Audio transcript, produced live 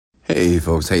Hey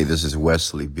folks, hey, this is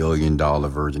Wesley, Billion Dollar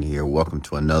Virgin here. Welcome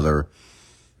to another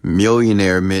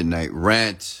Millionaire Midnight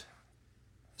rant.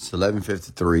 It's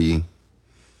 11:53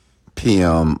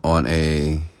 p.m. on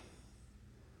a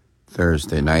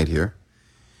Thursday night here.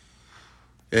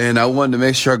 And I wanted to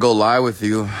make sure I go live with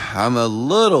you. I'm a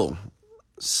little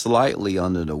slightly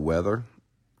under the weather.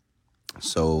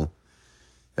 So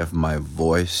if my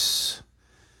voice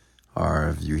or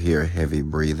if you hear heavy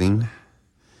breathing,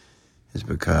 it's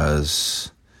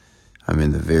because I'm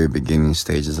in the very beginning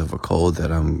stages of a cold that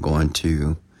I'm going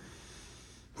to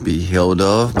be healed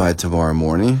of by tomorrow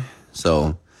morning.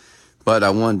 But I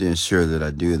wanted to ensure that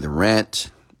I do the rant.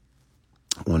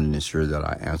 I wanted to ensure that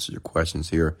I answer your questions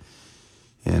here.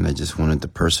 And I just wanted to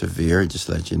persevere, just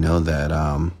let you know that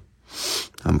I'm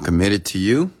committed to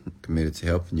you, I'm committed to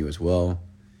helping you as well.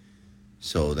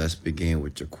 So let's begin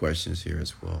with your questions here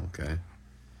as well, okay?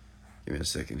 Give me a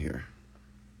second here.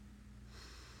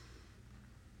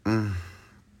 And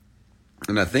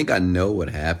I think I know what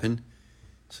happened.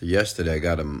 So yesterday I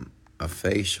got a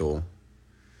facial,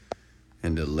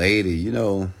 and the lady,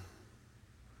 when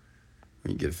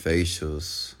you get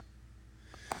facials,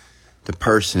 the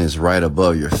person is right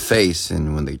above your face,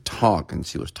 and when they talk, and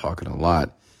she was talking a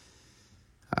lot,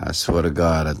 I swear to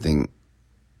God, I think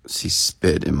she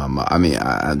spit in my mouth. I mean,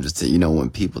 I'm just, when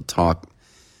people talk,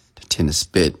 they tend to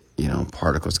spit,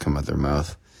 particles come out their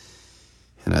mouth.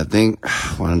 And I think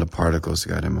one of the particles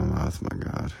got in my mouth, my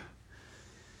God.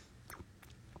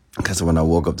 Because when I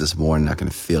woke up this morning, I can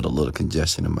feel the little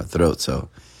congestion in my throat. So,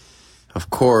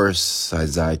 of course, I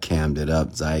Zicam'd it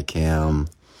up. Zicam,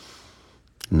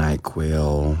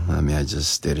 NyQuil. I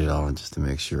just did it all just to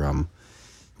make sure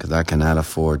because I cannot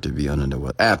afford to be under the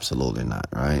weather. Absolutely not,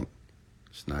 right?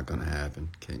 It's not going to happen.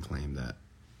 Can't claim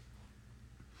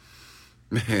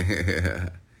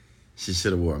that. She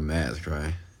should have wore a mask,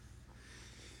 right?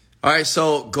 All right,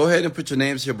 so go ahead and put your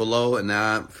names here below, and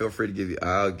now feel free to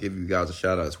I'll give you guys a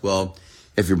shout out as well.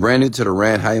 If you're brand new to the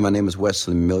rant, hi, my name is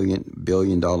Wesley,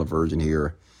 Billion Dollar Virgin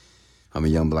here. I'm a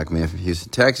young black man from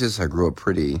Houston, Texas. I grew up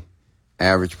pretty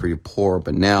average, pretty poor,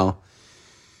 but now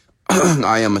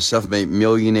I am a self-made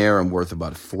millionaire. I'm worth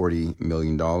about $40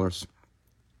 million,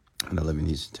 and I live in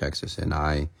Houston, Texas, and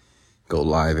I go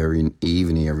live every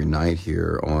evening, every night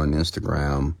here on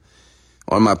Instagram,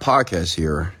 on my podcast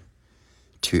here,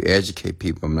 to educate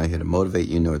people. I'm not here to motivate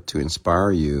you nor to inspire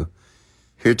you.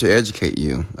 Here to educate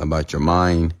you about your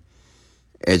mind,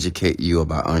 educate you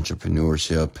about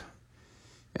entrepreneurship,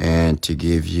 and to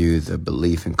give you the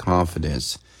belief and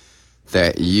confidence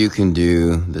that you can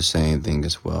do the same thing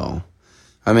as well.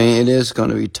 It is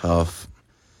going to be tough.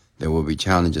 There will be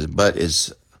challenges, but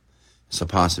it's a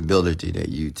possibility that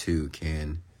you too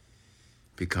can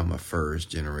become a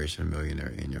first generation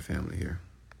millionaire in your family here.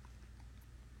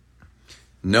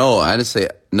 No, I didn't say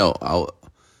no.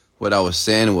 What I was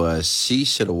saying was she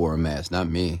should have wore a mask, not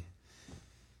me.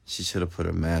 She should have put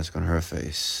a mask on her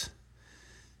face,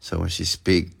 so when she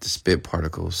speaks, the spit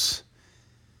particles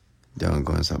don't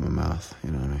go inside my mouth.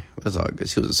 You know what I mean? It was all good.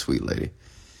 She was a sweet lady.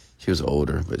 She was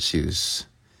older, but she was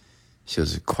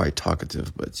quite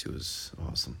talkative, but she was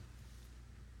awesome.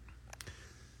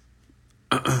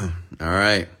 All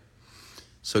right.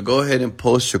 So go ahead and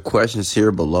post your questions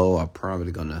here below. I'm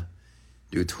probably gonna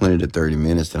do 20 to 30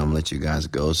 minutes, then I'm going to let you guys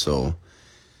go. So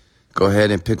go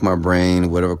ahead and pick my brain,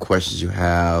 whatever questions you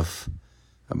have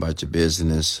about your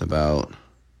business, about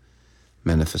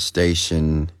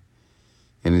manifestation,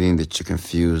 anything that you're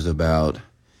confused about.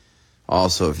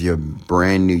 Also, if you're a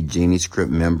brand new Genie Script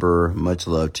member, much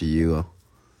love to you.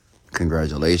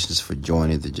 Congratulations for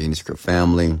joining the Genie Script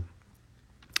family.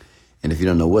 And if you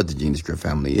don't know what the Genie Script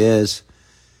family is,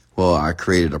 well, I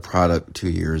created a product 2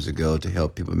 years ago to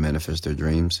help people manifest their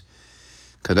dreams.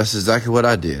 Because that's exactly what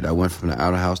I did. I went from the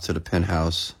outer house to the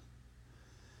penthouse.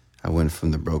 I went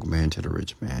from the broke man to the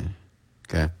rich man.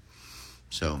 Okay?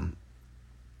 So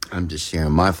I'm just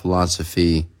sharing my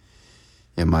philosophy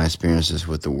and my experiences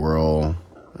with the world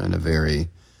in a very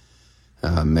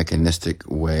mechanistic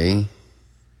way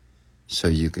so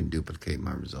you can duplicate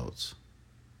my results.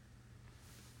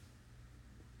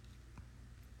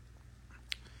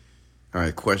 All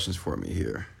right, questions for me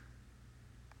here.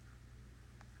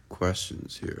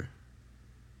 Questions here.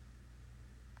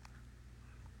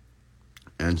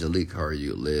 Angelique, how are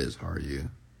you? Liz, how are you?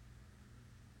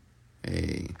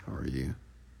 Hey, how are you?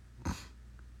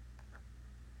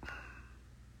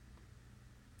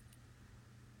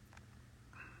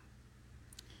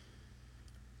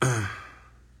 Let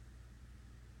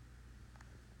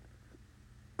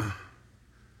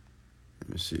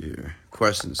me see here.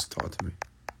 Questions, talk to me.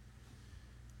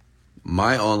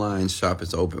 My online shop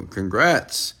is open.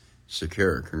 Congrats.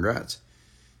 Shakira, congrats.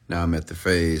 Now I'm at the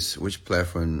phase. Which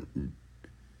platform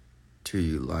do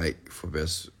you like for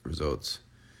best results?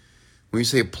 When you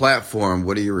say platform,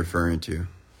 what are you referring to?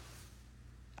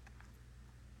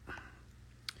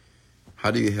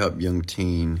 How do you help young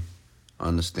teen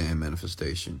understand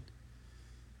manifestation?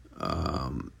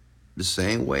 The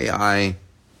same way I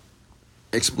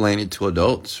explain it to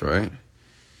adults, right?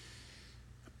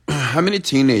 How many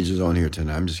teenagers on here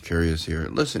tonight? I'm just curious here.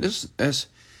 Listen, it's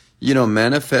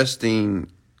manifesting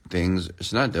things,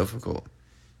 it's not difficult.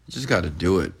 You just got to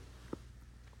do it.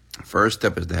 First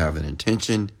step is to have an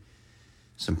intention.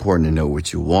 It's important to know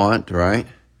what you want, right?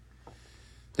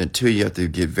 Then two, you have to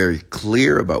get very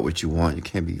clear about what you want. You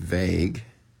can't be vague.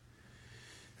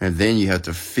 And then you have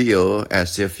to feel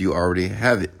as if you already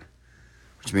have it,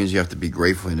 which means you have to be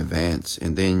grateful in advance,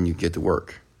 and then you get to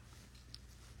work.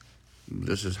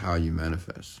 This is how you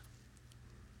manifest.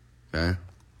 Okay?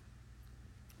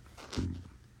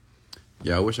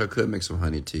 Yeah, I wish I could make some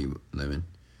honey tea lemon,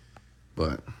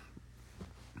 but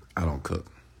I don't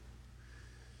cook.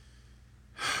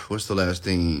 What's the last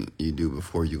thing you do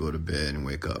before you go to bed and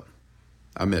wake up?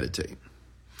 I meditate.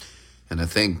 And I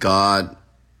thank God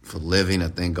for living. I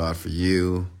thank God for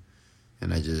you.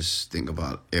 And I just think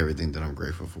about everything that I'm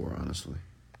grateful for, honestly.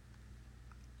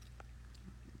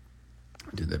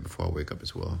 I do that before I wake up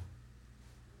as well.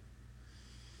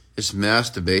 Is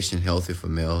masturbation healthy for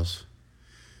males?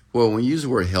 Well, when you use the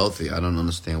word healthy, I don't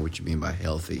understand what you mean by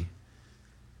healthy.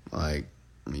 Like,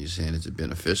 when you're saying, is it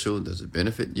beneficial? Does it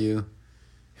benefit you?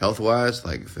 Health-wise,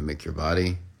 like if it make your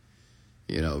body,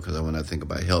 because when I think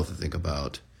about health, I think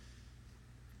about,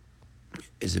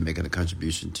 is it making a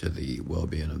contribution to the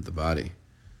well-being of the body?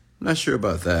 I'm not sure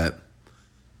about that.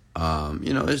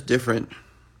 It's different.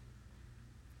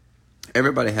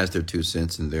 Everybody has their 2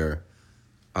 cents and their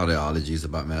ideologies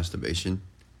about masturbation.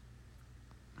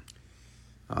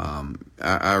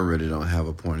 I really don't have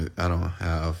I don't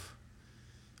have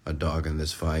a dog in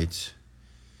this fight.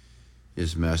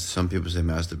 Some people say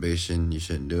masturbation, you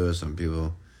shouldn't do it. Some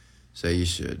people say you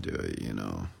should do it,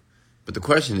 But the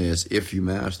question is, if you do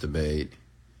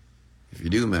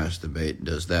masturbate,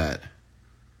 does that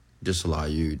disallow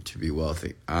you to be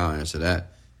wealthy? I'll answer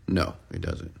that. No, it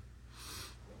doesn't.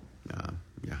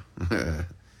 Yeah.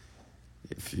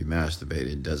 If you masturbate,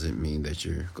 it doesn't mean that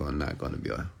you're not going to be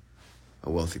a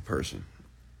wealthy person.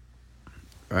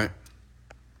 Right?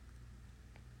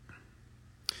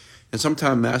 And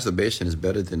sometimes masturbation is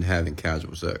better than having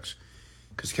casual sex.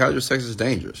 Because casual sex is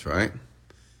dangerous, right?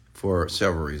 For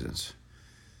several reasons.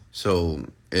 So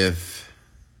if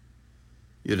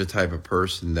you're the type of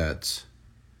person that's,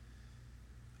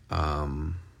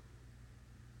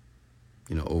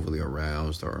 overly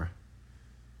aroused, or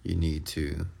you need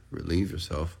to relieve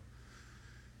yourself,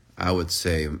 I would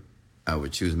say I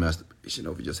would choose masturbation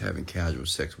over just having casual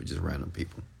sex with just random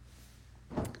people.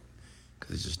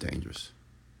 Because it's just dangerous.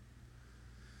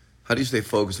 How do you stay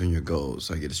focused on your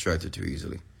goals? I get distracted too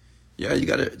easily. Yeah, you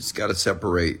just gotta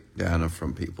separate down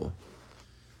from people.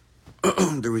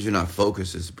 The reason you're not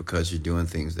focused is because you're doing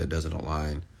things that doesn't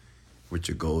align with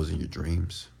your goals and your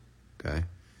dreams. Okay?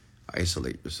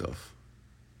 Isolate yourself.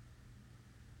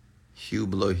 Hugh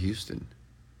Blow Houston.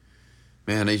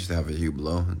 Man, I used to have a Hugh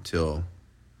Blow until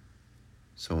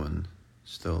someone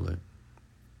stole it.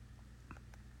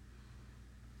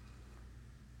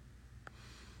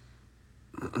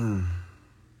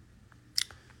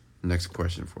 Next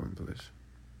question for me, please.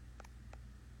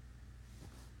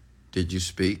 Did you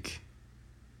speak?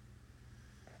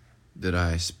 Did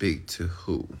I speak to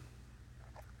who?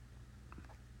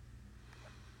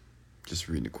 Just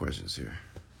reading the questions here.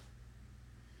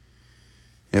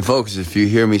 And folks, if you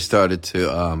hear me started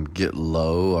to get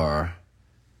low, or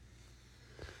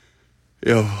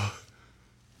I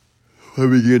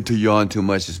begin to yawn too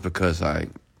much, it's because I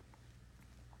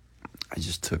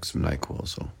just took some NyQuil,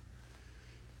 so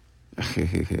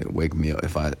wake me up.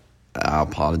 I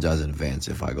apologize in advance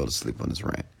if I go to sleep on this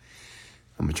rant.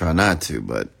 I'm gonna try not to,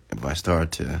 but if I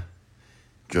start to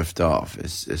drift off,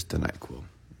 it's the NyQuil.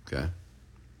 Okay.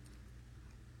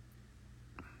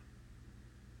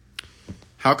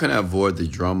 How can I avoid the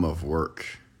drama of work?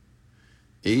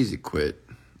 Easy, quit.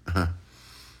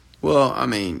 Well,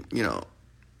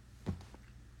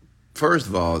 first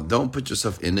of all, don't put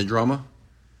yourself in the drama.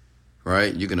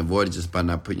 Right? You can avoid it just by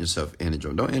not putting yourself in the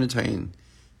drama. Don't entertain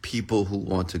people who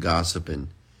want to gossip and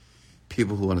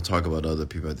people who want to talk about other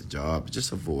people at the job.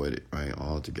 Just avoid it, right?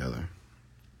 Altogether.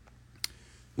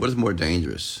 What is more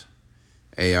dangerous?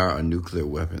 AR or nuclear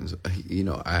weapons?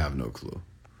 I have no clue.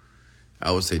 I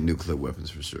would say nuclear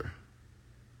weapons for sure.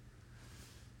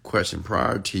 Question: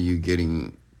 prior to you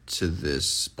getting to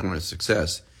this point of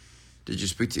success, did you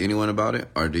speak to anyone about it,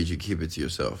 or did you keep it to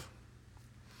yourself?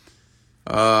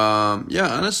 Yeah,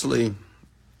 honestly,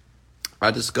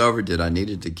 I discovered that I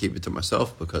needed to keep it to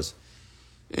myself because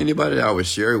anybody that I was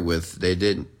sharing with, they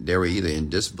were either in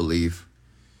disbelief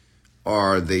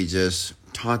or they just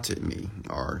taunted me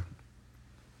or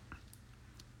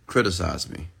criticized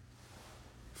me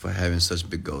for having such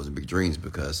big goals and big dreams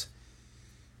because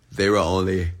they were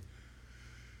only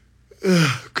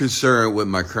concerned with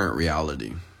my current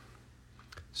reality.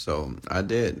 So I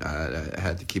did. I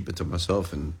had to keep it to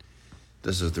myself, and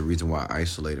this is the reason why I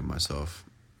isolated myself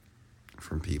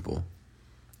from people,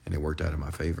 and it worked out in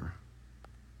my favor.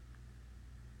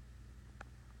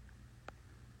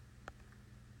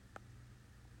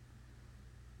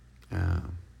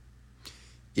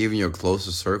 Even your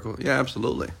closest circle? Yeah,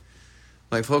 absolutely.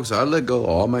 Like, folks, I let go of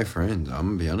all my friends. I'm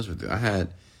going to be honest with you. I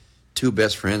had 2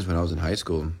 best friends when I was in high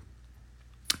school.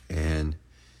 And,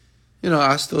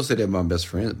 I still say they're my best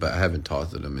friends, but I haven't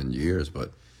talked to them in years.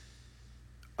 But,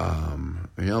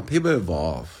 people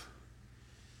evolve.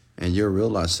 And you'll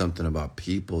realize something about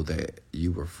people that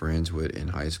you were friends with in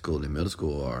high school, in middle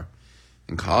school, or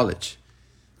in college,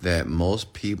 that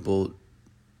most people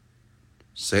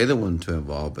say they want to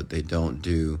evolve, but they don't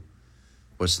do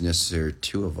what's necessary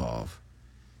to evolve.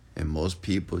 And most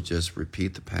people just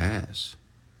repeat the past.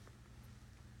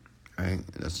 Right?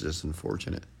 That's just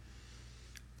unfortunate.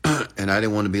 And I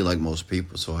didn't want to be like most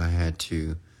people, so I had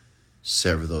to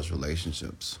sever those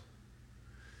relationships.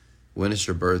 When is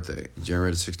your birthday?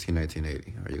 January 16,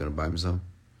 1980. Are you going to buy me something?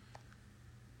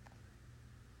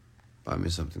 Buy me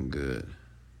something good.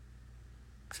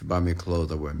 If you buy me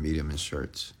clothes, I wear medium in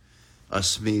shirts.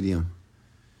 Us medium.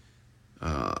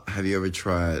 Have you ever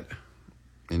tried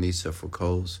any stuff for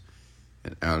colds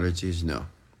and allergies? No.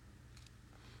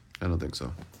 I don't think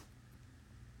so.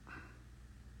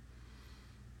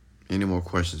 Any more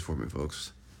questions for me,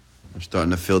 folks? I'm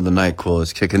starting to feel the night cool.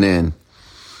 It's kicking in.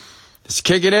 It's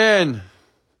kicking in.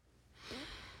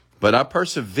 But I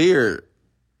persevered.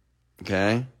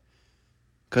 Okay?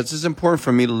 Because it's important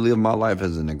for me to live my life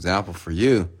as an example for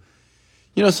you.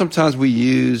 Sometimes we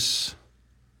use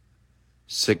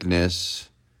sickness,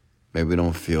 maybe we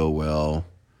don't feel well,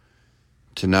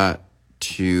 to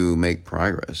make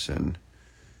progress. And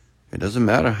it doesn't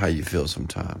matter how you feel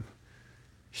sometimes.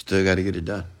 You still got to get it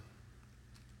done.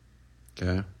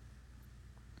 Okay?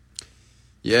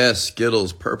 Yes,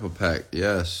 Skittles, Purple Pack,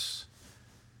 yes.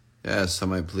 Yes,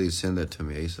 somebody please send that to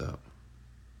me ASAP.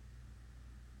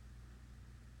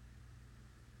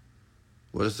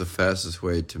 What is the fastest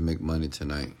way to make money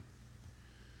tonight?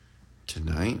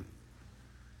 Tonight?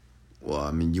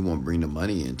 Well, you won't bring the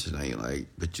money in tonight,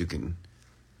 but you can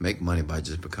make money by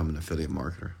just becoming an affiliate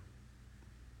marketer.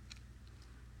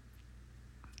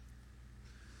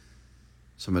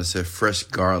 Somebody said fresh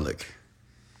garlic.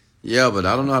 Yeah, but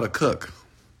I don't know how to cook.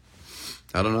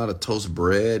 I don't know how to toast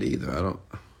bread either.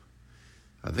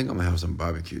 I think I'm going to have some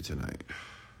barbecue tonight.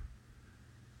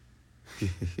 I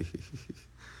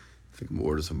think I'm going to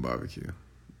order some barbecue.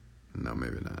 No,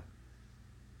 maybe not.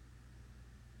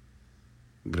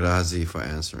 Grazie for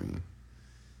answering.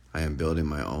 I am building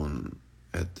my own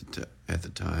at the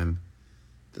time.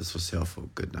 This was helpful.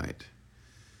 Good night.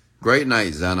 Great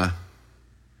night, Zana.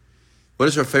 What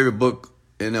is your favorite book,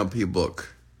 NLP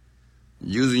book?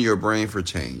 Using Your Brain for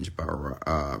Change by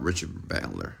Richard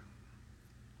Bandler.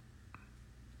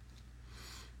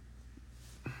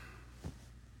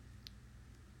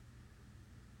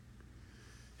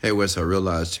 Hey, Wes, I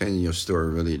realized changing your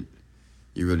story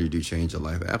you really do change your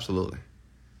life. Absolutely.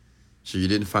 So you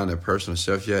didn't find a personal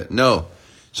shelf yet? No.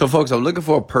 So, folks, I'm looking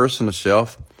for a personal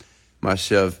shelf. My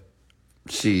chef,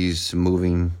 she's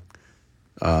moving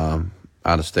out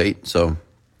of state, so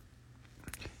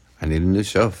I need a new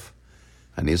chef.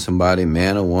 I need somebody,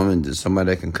 man or woman, just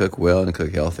somebody that can cook well and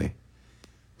cook healthy,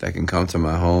 that can come to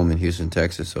my home in Houston,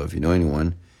 Texas. So if you know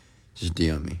anyone, just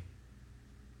DM me.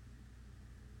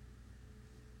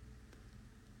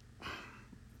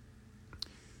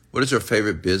 What is your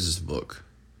favorite business book?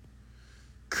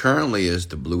 Currently is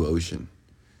The Blue Ocean.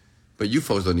 But you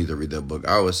folks don't need to read that book.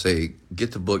 I would say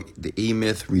get the book, The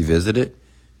E-Myth Revisited.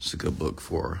 It's a good book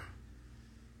for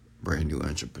brand new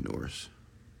entrepreneurs.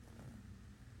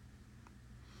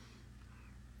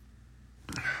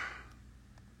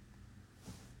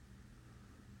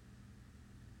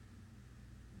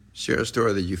 Share a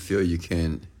story that you feel you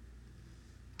can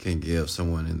give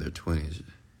someone in their 20s.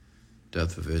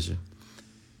 Depth of vision.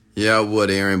 Yeah, I would,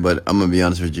 Aaron, but I'm going to be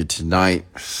honest with you. Tonight,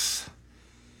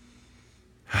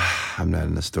 I'm not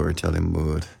in a storytelling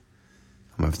mood.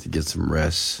 I'm going to have to get some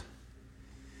rest.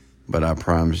 But I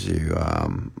promise you,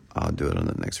 I'll do it on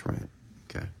the next rant.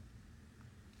 Okay.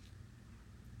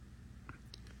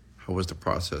 How was the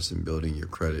process in building your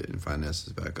credit and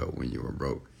finances back up when you were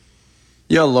broke?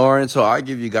 Yeah, Lauren. So I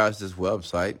give you guys this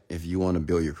website if you want to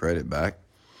build your credit back.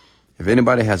 If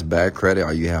anybody has bad credit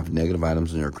or you have negative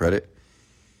items in your credit,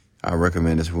 I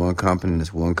recommend this one company and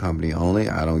this one company only.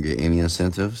 I don't get any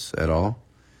incentives at all,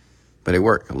 but it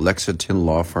works.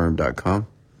 LexingtonLawFirm.com.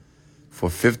 For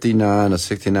 $59 or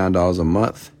 $69 a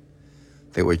month,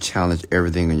 they would challenge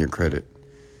everything in your credit.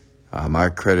 My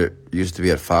credit used to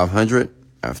be at 500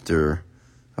 after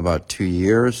about 2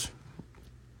 years.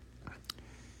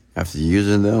 After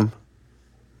using them,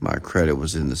 my credit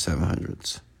was in the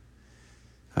 700s.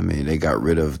 I mean, they got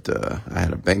rid of I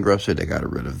had a bankruptcy. They got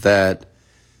rid of that.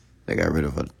 They got rid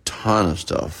of a ton of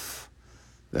stuff.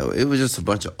 It was just a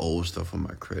bunch of old stuff on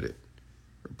my credit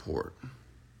report.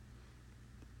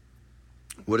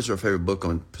 What is your favorite book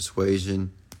on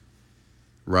persuasion?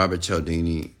 Robert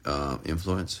Cialdini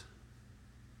influence?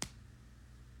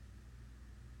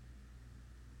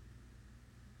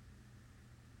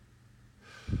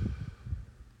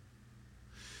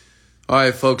 All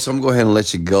right, folks, I'm going to go ahead and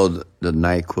let you go. The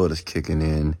night quilt is kicking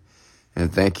in. And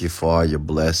thank you for all your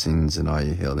blessings and all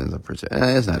your healings. I appreciate it.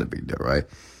 It's not a big deal, right?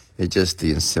 It's just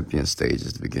the incipient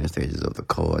stages, the beginning stages of the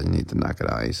cold. You need to knock it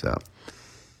out ASAP.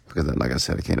 Because, like I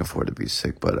said, I can't afford to be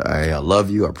sick. But I love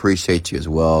you. I appreciate you as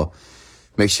well.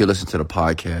 Make sure you listen to the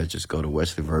podcast. Just go to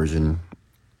Wesley Virgin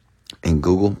in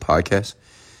Google Podcast.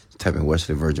 Type in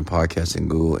Wesley Virgin Podcast in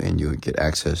Google, and you'll get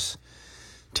access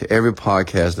to every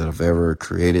podcast that I've ever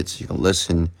created, so you can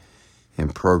listen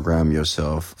and program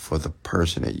yourself for the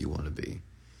person that you want to be.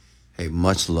 Hey,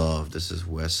 much love. This is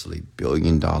Wesley, $1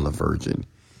 Billion Virgin,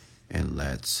 and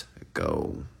let's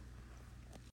go.